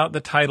 thinking about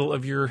the title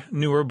of your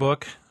newer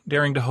book,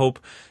 Daring to Hope,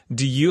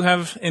 do you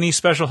have any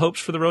special hopes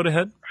for the road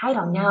ahead? I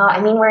don't know.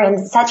 We're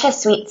in such a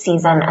sweet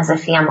season as a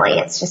family.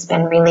 It's just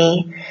been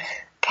really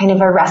kind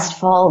of a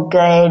restful,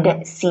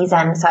 good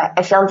season. So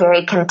I feel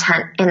very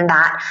content in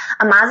that.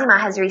 Amazima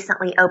has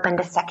recently opened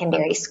a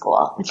secondary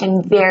school, which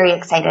I'm very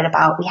excited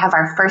about. We have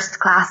our first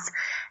class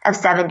of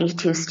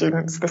 72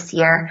 students this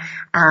year.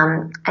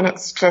 And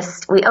it's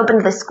just, we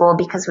opened the school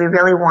because we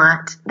really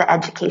want the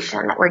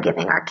education that we're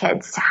giving our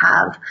kids to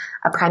have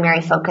a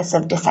primary focus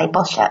of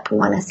discipleship. We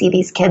want to see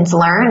these kids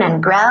learn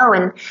and grow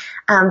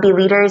and be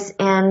leaders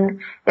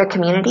in their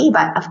community.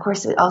 But of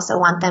course, we also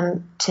want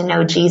them to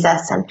know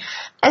Jesus. And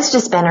it's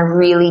just been a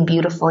really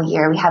beautiful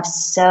year. We have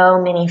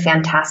so many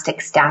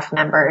fantastic staff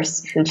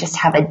members who just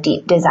have a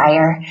deep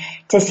desire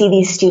to see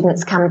these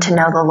students come to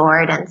know the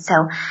Lord. And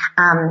so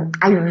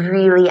I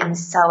really am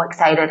so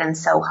excited and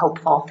so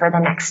hopeful for the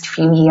next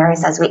few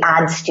years as we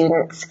add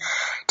students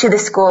to the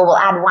school. We'll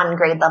add one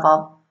grade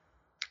level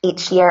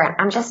each year. And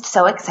I'm just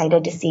so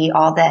excited to see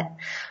all that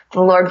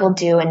the Lord will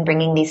do in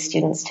bringing these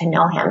students to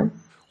know Him.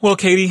 Well,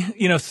 Katie,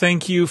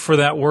 thank you for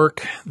that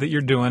work that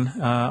you're doing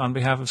on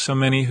behalf of so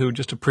many who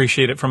just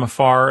appreciate it from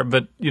afar.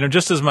 But,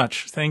 just as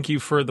much, thank you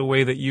for the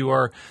way that you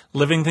are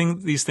living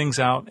these things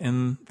out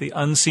in the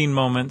unseen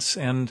moments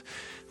and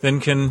then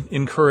can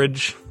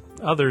encourage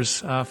others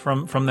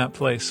from that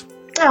place.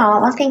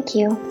 Oh, well, thank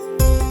you.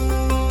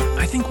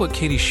 I think what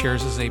Katie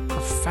shares is a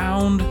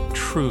profound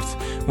truth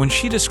when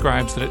she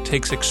describes that it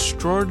takes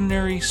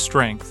extraordinary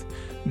strength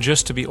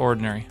just to be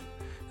ordinary.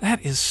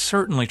 That is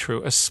certainly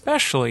true,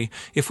 especially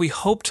if we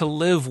hope to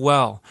live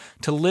well,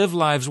 to live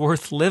lives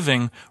worth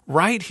living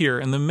right here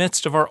in the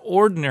midst of our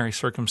ordinary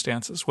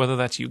circumstances, whether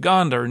that's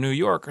Uganda or New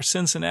York or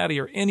Cincinnati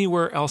or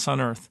anywhere else on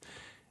earth.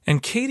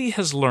 And Katie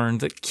has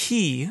learned that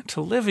key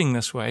to living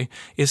this way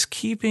is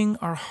keeping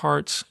our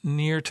hearts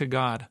near to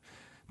God.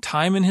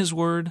 Time in His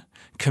Word,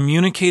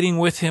 communicating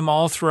with Him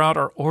all throughout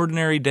our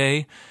ordinary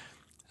day,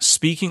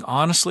 speaking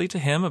honestly to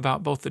Him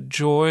about both the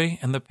joy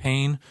and the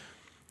pain,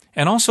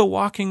 and also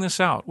walking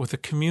this out with a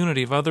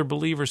community of other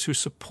believers who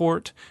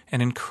support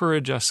and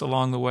encourage us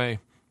along the way.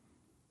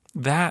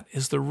 That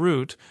is the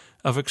root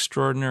of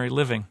extraordinary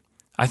living.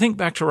 I think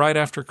back to right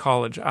after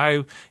college.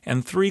 I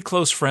and 3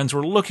 close friends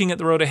were looking at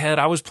the road ahead.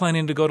 I was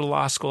planning to go to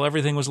law school.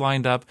 Everything was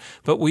lined up.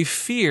 But we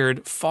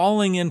feared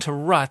falling into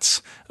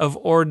ruts of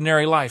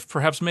ordinary life,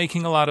 perhaps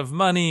making a lot of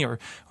money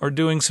or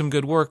doing some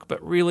good work,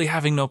 but really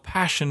having no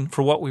passion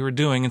for what we were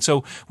doing. And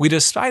so we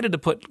decided to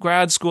put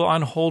grad school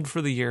on hold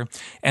for the year.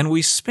 And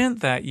we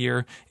spent that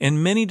year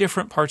in many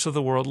different parts of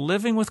the world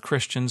living with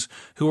Christians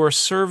who are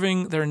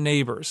serving their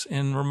neighbors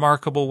in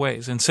remarkable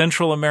ways. In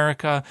Central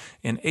America,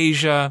 in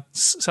Asia,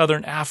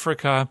 Southern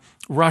Africa,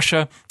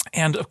 Russia,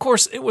 and of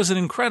course, it was an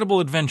incredible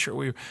adventure.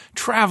 We were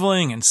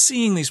traveling and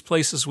seeing these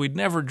places we'd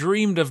never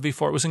dreamed of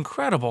before. It was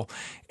incredible.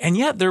 And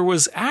yet there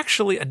was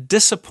actually a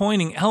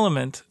disappointing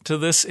element to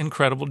this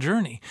incredible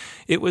journey.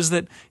 It was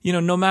that,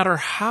 no matter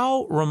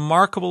how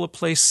remarkable a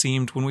place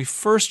seemed when we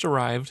first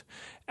arrived,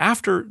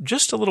 after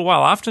just a little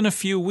while, often a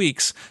few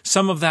weeks,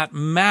 some of that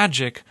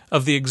magic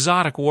of the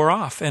exotic wore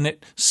off, and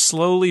it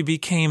slowly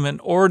became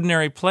an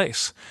ordinary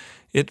place.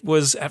 It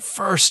was at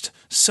first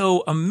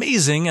so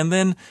amazing, and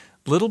then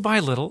little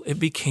by little, it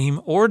became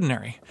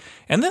ordinary.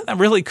 And then that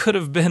really could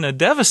have been a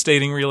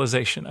devastating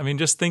realization. I mean,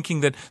 just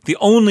thinking that the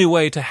only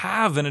way to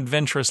have an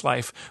adventurous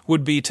life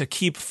would be to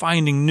keep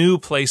finding new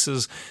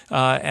places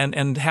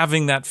and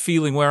having that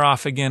feeling wear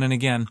off again and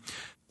again.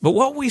 But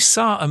what we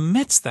saw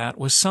amidst that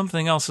was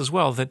something else as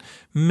well, that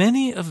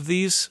many of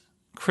these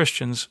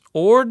Christians,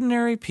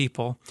 ordinary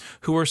people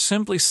who were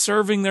simply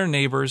serving their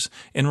neighbors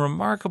in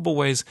remarkable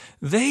ways,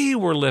 they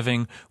were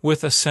living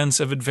with a sense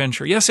of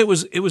adventure. Yes, it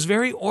was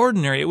very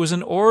ordinary. It was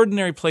an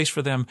ordinary place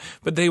for them,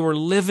 but they were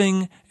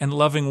living and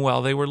loving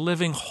well. They were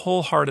living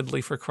wholeheartedly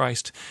for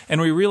Christ.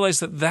 And we realized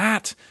that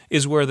that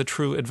is where the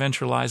true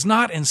adventure lies,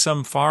 not in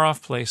some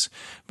far-off place,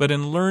 but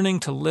in learning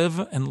to live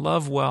and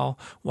love well,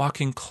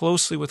 walking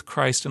closely with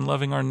Christ and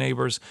loving our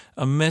neighbors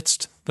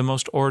amidst the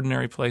most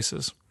ordinary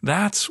places.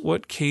 That's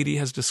what Katie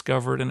has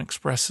discovered and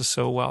expresses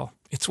so well.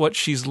 It's what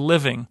she's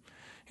living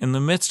in the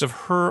midst of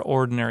her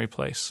ordinary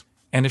place.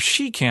 And if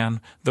she can,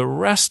 the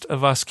rest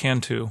of us can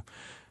too,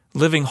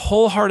 living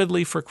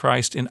wholeheartedly for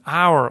Christ in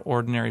our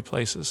ordinary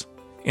places.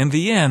 In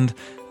the end,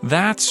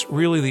 that's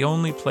really the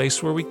only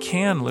place where we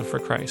can live for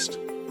Christ.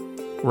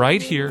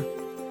 Right here,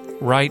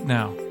 right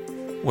now,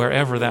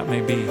 wherever that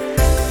may be.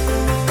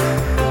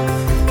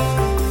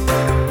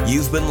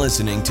 You've been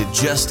listening to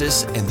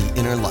Justice and the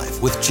Inner Life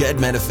with Jed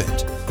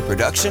Medefint, a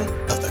production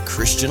of the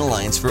Christian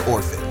Alliance for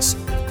Orphans.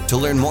 To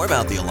learn more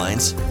about the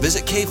Alliance,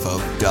 visit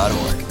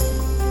kfo.org.